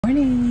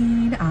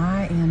Morning.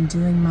 I am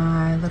doing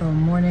my little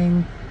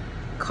morning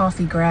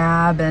coffee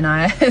grab, and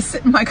I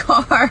sit in my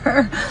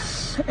car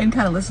and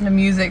kind of listen to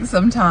music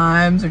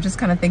sometimes, or just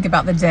kind of think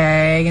about the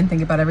day and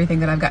think about everything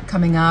that I've got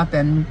coming up.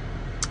 And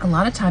a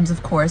lot of times,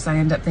 of course, I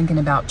end up thinking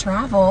about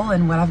travel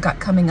and what I've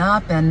got coming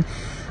up. And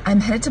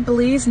I'm headed to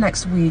Belize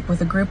next week with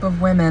a group of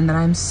women that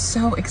I'm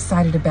so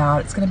excited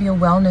about. It's going to be a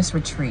wellness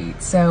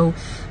retreat. So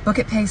Book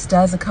It Pace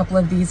does a couple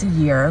of these a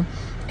year.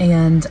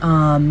 And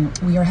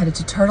we are headed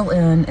to Turtle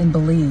Inn in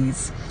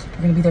Belize.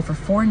 We're going to be there for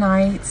 4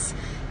 nights,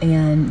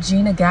 and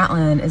Gina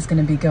Gatlin is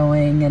going to be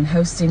going and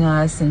hosting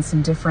us in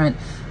some different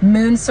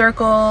moon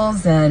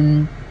circles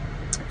and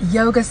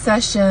yoga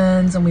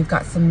sessions, and we've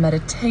got some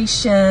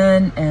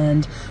meditation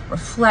and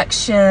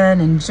reflection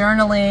and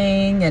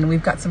journaling, and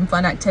we've got some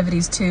fun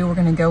activities too. We're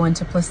going to go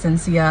into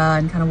Placencia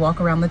and kind of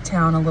walk around the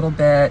town a little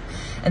bit,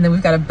 and then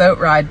we've got a boat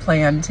ride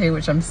planned too,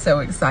 which I'm so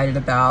excited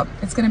about.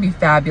 It's going to be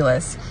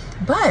fabulous.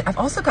 But I've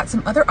also got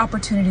some other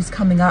opportunities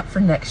coming up for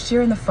next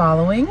year and the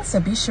following, so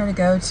be sure to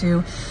go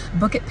to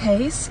Book It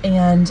Pace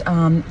and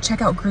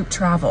check out group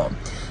travel.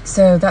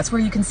 So that's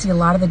where you can see a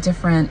lot of the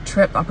different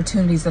trip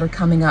opportunities that are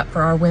coming up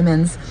for our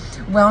women's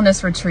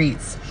wellness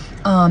retreats.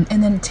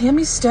 And then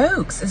Tammy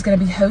Stokes is going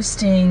to be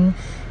hosting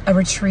a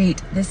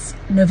retreat this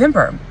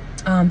November,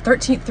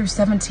 13th through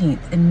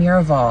 17th in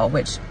Miraval,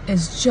 which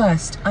is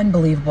just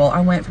unbelievable.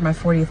 I went for my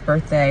 40th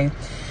birthday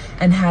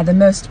and had the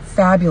most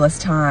fabulous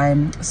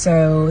time.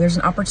 So there's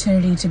an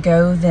opportunity to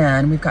go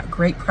then. We've got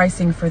great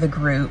pricing for the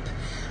group.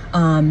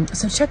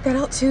 So check that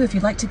out too. If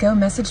you'd like to go,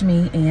 message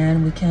me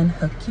and we can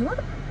hook you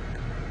up.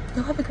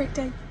 You'll have a great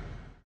day.